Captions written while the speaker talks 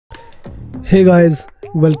Hey guys,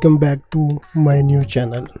 welcome back to my new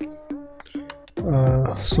channel.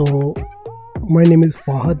 So my name is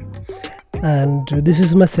Fahad and this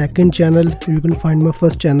is my second channel. You can find my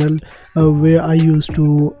first channel where I used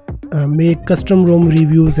to make custom ROM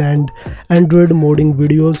reviews and Android modding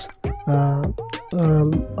videos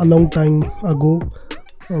a long time ago,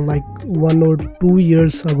 like 1 or 2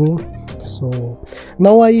 years ago. So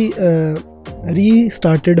now I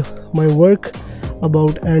restarted my work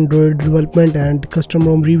about Android development and custom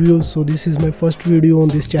ROM reviews. So this is my first video on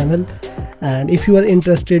this channel, and if you are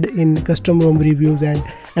interested in custom ROM reviews and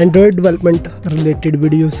Android development related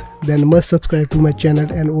videos, then must subscribe to my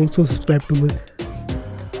channel and also subscribe to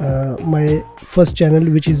my first channel,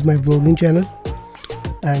 which is my vlogging channel.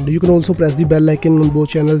 And you can also press the bell icon on both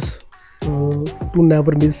channels to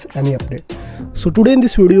never miss any update. So today in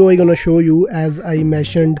this video I'm gonna show you, as I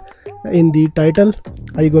mentioned in the title,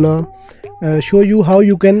 I'm gonna show you how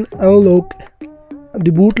you can unlock the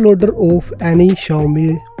bootloader of any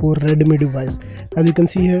Xiaomi or Redmi device. As you can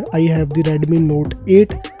see here, I have the Redmi Note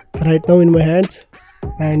 8 right now in my hands,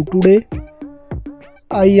 and today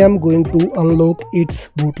I am going to unlock its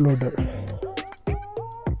bootloader.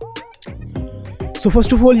 So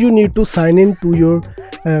first of all, you need to sign in to your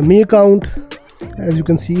Mi account. As you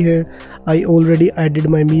can see here, I already added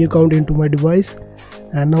my Mi account into my device,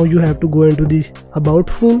 and now you have to go into the About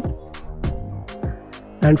phone,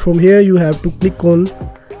 and from here you have to click on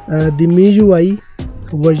the MIUI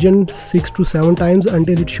version 6 to 7 times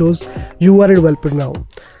until it shows you are a developer now.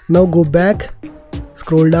 Now go back,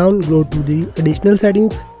 scroll down, go to the additional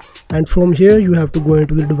settings, and from here you have to go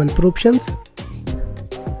into the developer options,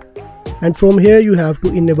 and from here you have to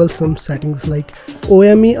enable some settings like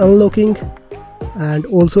OME unlocking and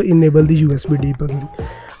also enable the USB debugging.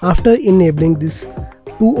 After enabling these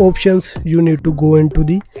two options, you need to go into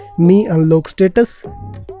the Mi unlock status,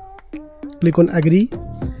 click on agree,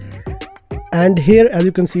 and here as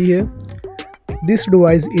you can see here, this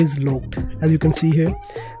device is locked. As you can see here,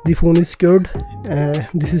 the phone is secured.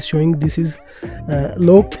 This is showing this is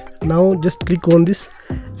locked. Now just click on this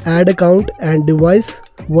add account and device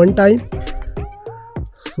one time.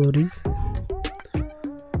 Sorry,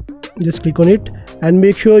 just click on it and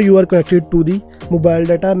make sure you are connected to the mobile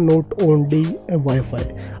data, not only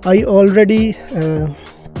Wi-Fi. I already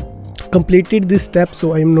completed this step,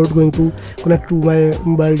 so I am not going to connect to my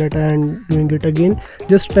mobile data and doing it again.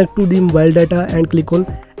 Just connect to the mobile data and click on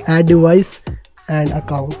add device and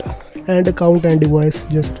account and device,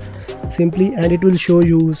 just simply, and it will show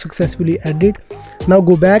you successfully added. Now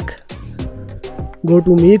go back, go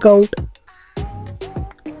to Mi account.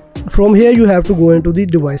 From here you have to go into the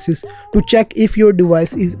devices to check if your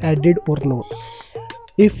device is added or not.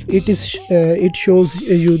 If it is, it shows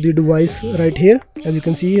you the device right here. As you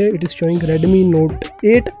can see here, it is showing Redmi Note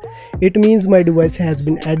 8. It means my device has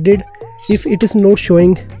been added. If it is not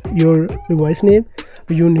showing your device name,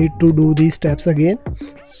 you need to do these steps again.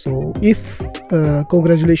 So if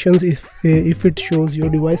congratulations, if it shows your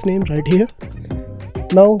device name right here.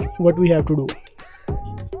 Now what we have to do?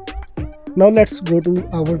 Now let's go to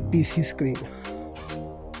our PC screen.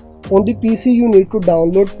 On the PC you need to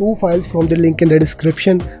download two files from the link in the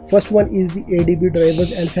description. First one is the ADB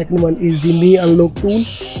drivers and second one is the Mi unlock tool.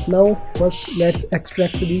 Now first let's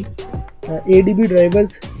extract the ADB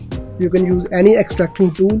drivers. You can use any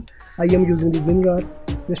extracting tool. I am using the WinRAR.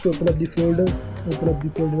 Just open up the folder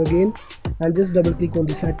again, and just double click on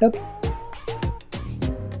the setup,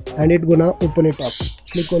 and it gonna open it up.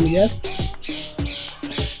 Click on yes.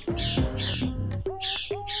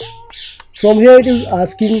 From here it is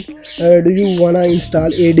asking do you wanna install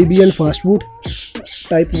ADB and fastboot.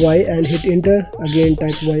 Type Y and hit enter. Again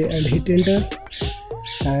type Y and hit enter,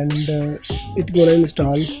 and it gonna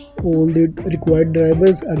install all the required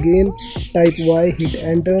drivers. Again type Y, hit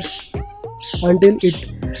enter until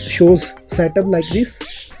it shows setup like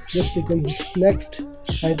this. Just click on next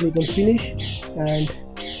and click on finish, and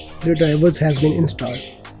the drivers has been installed.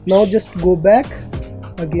 Now just go back,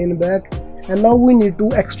 again back, and now we need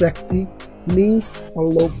to extract the Mi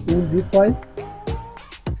unlock tool zip file.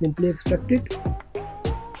 Simply extract it.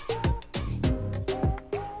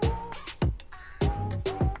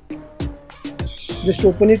 Just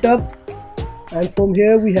open it up, and from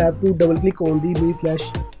here we have to double click on the Mi Flash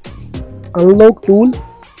unlock tool,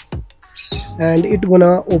 and it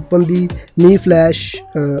gonna open the Mi Flash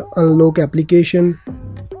unlock application.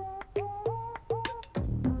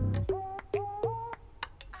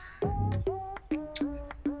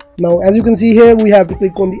 Now as you can see here, we have to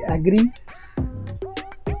click on the agree,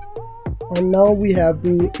 and now we have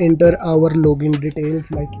to enter our login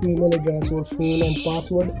details like email address or phone and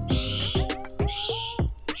password.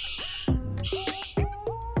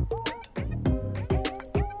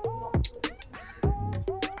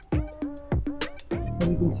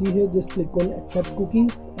 can see here, just click on accept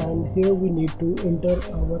cookies, and here we need to enter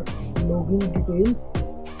our login details.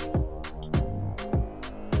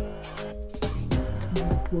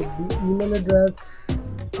 Just put the email address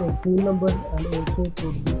or phone number and also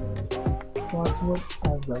put the password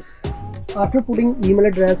as well. After putting email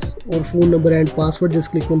address or phone number and password,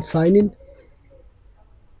 just click on sign in,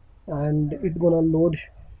 and it's gonna load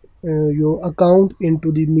your account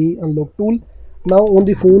into the Mi Unlock tool. Now on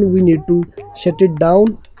the phone we need to shut it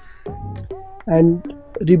down and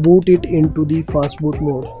reboot it into the fast boot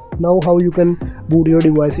mode. Now how you can boot your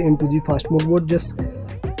device into the fast boot mode? Just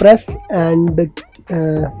press and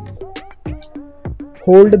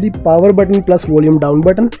hold the power button plus volume down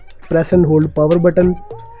button. Press and hold power button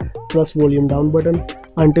plus volume down button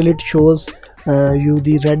until it shows you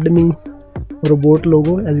the Redmi robot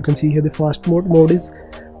logo. As you can see here, the fast mode is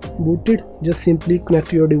booted. Just simply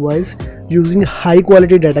connect your device using high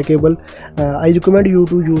quality data cable. I recommend you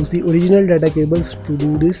to use the original data cables to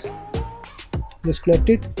do this. Just connect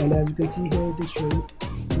it, and as you can see here, it is showing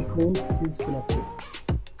the phone is connected.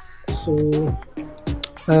 So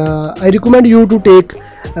I recommend you to take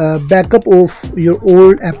backup of your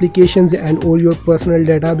old applications and all your personal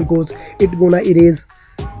data, because it gonna erase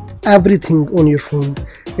everything on your phone.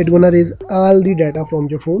 It gonna erase all the data from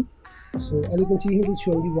your phone. So as you can see here, it is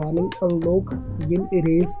showing the warning, unlock will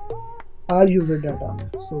erase all user data.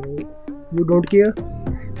 So you don't care.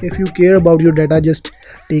 If you care about your data, just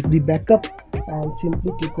take the backup and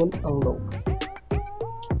simply click on unlock.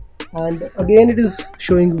 And again it is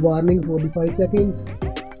showing warning for the 5 seconds.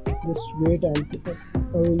 Just wait and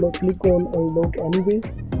click on unlock anyway.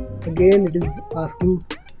 Again it is asking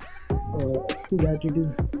that it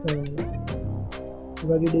is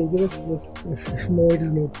very dangerous. Just no, it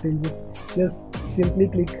is not dangerous. Just simply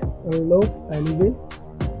click unlock anyway,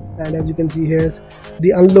 and as you can see here,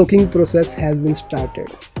 the unlocking process has been started.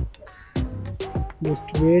 Just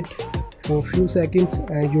wait for a few seconds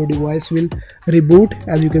and your device will reboot.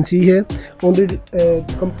 As you can see here on the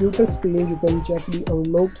computer screen, you can check the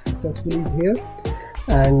unlocked successfully is here,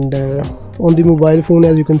 and on the mobile phone,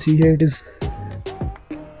 as you can see here, it is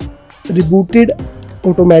rebooted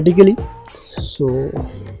automatically. So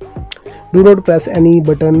do not press any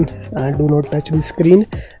button and do not touch the screen.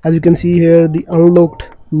 As you can see here, the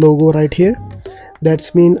unlocked logo right here,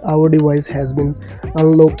 that's mean our device has been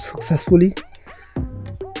unlocked successfully.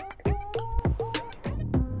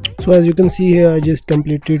 So as you can see here, I just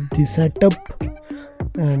completed the setup,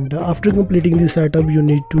 and after completing the setup, you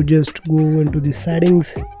need to just go into the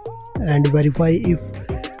settings and verify if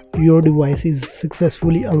your device is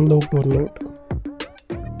successfully unlocked or not.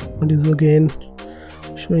 It is again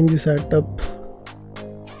showing the setup.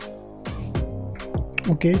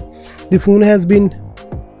 Okay, the phone has been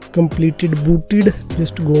completed booted.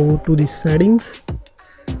 Just go to the settings,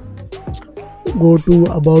 go to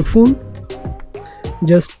about phone,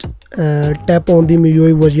 just tap on the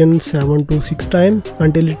MIUI version 7 to 6 times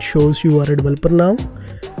until it shows you are a developer now.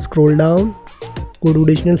 Scroll down, go to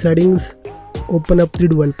additional settings, open up the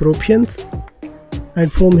developer options,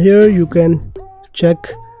 and from here you can check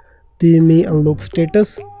the Mi Unlock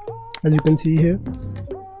status. As you can see here,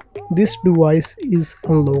 this device is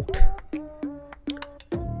unlocked.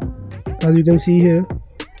 As you can see here,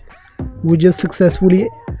 we just successfully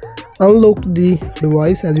unlocked the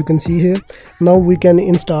device. As you can see here, now we can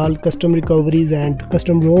install custom recoveries and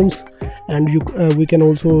custom ROMs, and we can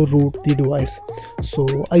also root the device.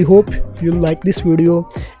 So I hope you like this video.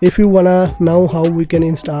 If you wanna know how we can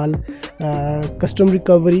install custom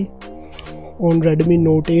recovery on Redmi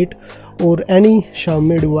Note 8 or any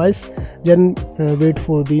Xiaomi device, then wait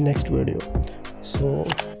for the next video. So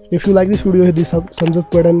if you like this video, hit the thumbs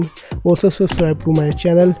up button. Also subscribe to my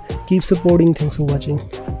channel. Keep supporting. Thanks for watching.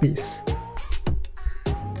 Peace.